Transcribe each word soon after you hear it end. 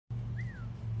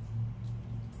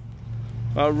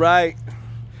All right,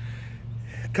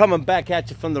 coming back at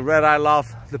you from the Eye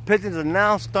Loft. The pigeons are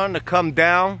now starting to come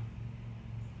down.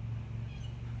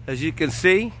 As you can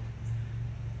see,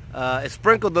 it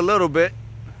sprinkled a little bit,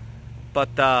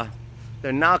 but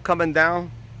they're now coming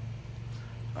down.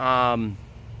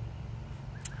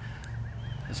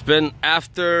 It's been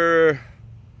after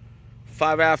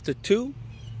 5 after 2,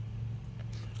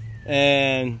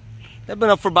 and they've been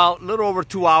up for about a little over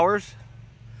 2 hours.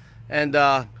 And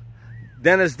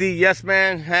Dennis D, Yes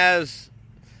Man, has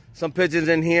some pigeons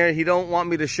in here. He don't want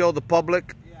me to show the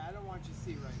public. Yeah, I don't want you to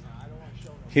see right now. I don't want to show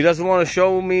them. He doesn't want to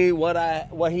show me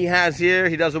what he has here.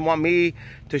 He doesn't want me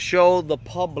to show the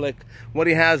public what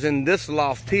he has in this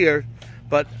loft here.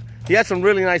 But he has some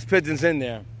really nice pigeons in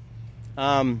there.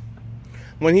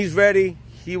 When he's ready,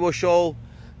 he will show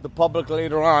the public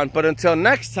later on. But until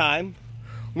next time,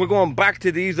 we're going back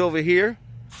to these over here.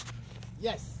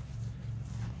 Yes.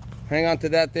 Hang on to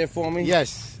that there for me.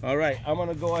 Yes. All right, I'm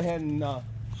gonna go ahead and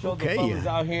show the fellas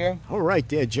out here. All right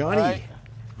there, Johnny. All right.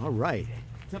 All right.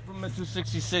 Temperament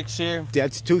 266 here.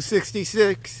 That's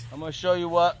 266. I'm gonna show you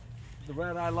what the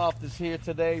Eye Loft is here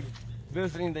today,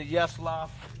 visiting the Yes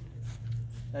Loft.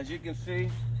 As you can see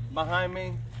behind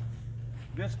me,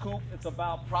 this coop is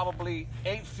about probably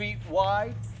 8 feet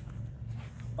wide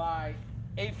by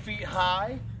 8 feet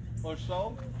high or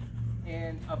so,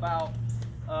 and about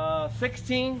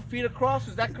 16 feet across.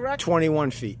 Is that correct?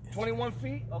 21 feet. 21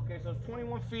 feet? Okay, so it's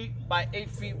 21 feet by 8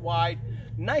 feet wide.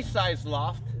 Nice sized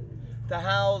loft to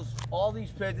house all these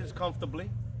pigeons comfortably.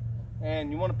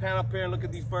 And you want to pan up here and look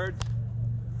at these birds?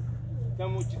 Tell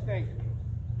me what you think.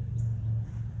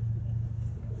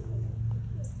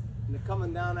 And they're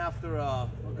coming down after a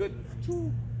good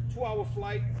two-hour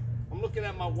flight. I'm looking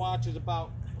at my watch. It's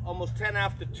about almost 10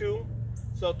 after 2.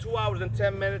 So 2 hours and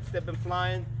 10 minutes they've been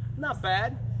flying. Not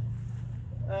bad.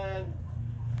 And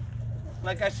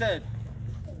like I said,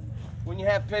 when you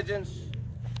have pigeons,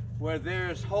 where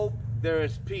there is hope, there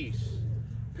is peace.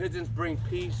 Pigeons bring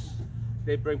peace,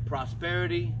 they bring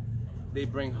prosperity, they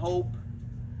bring hope.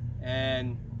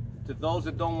 And to those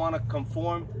that don't want to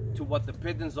conform to what the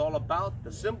pigeon's all about,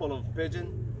 the symbol of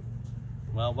pigeon,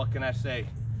 well, what can I say?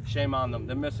 Shame on them,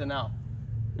 they're missing out.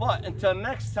 But until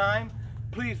next time,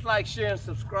 please like, share, and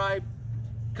subscribe.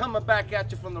 Coming back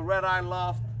at you from the Eye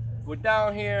Loft. We're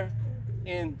down here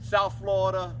in South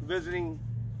Florida visiting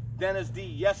Dennis D,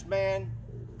 Yes Man,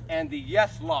 and the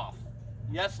Yes Loft.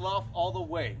 Yes Loft all the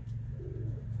way.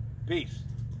 Peace.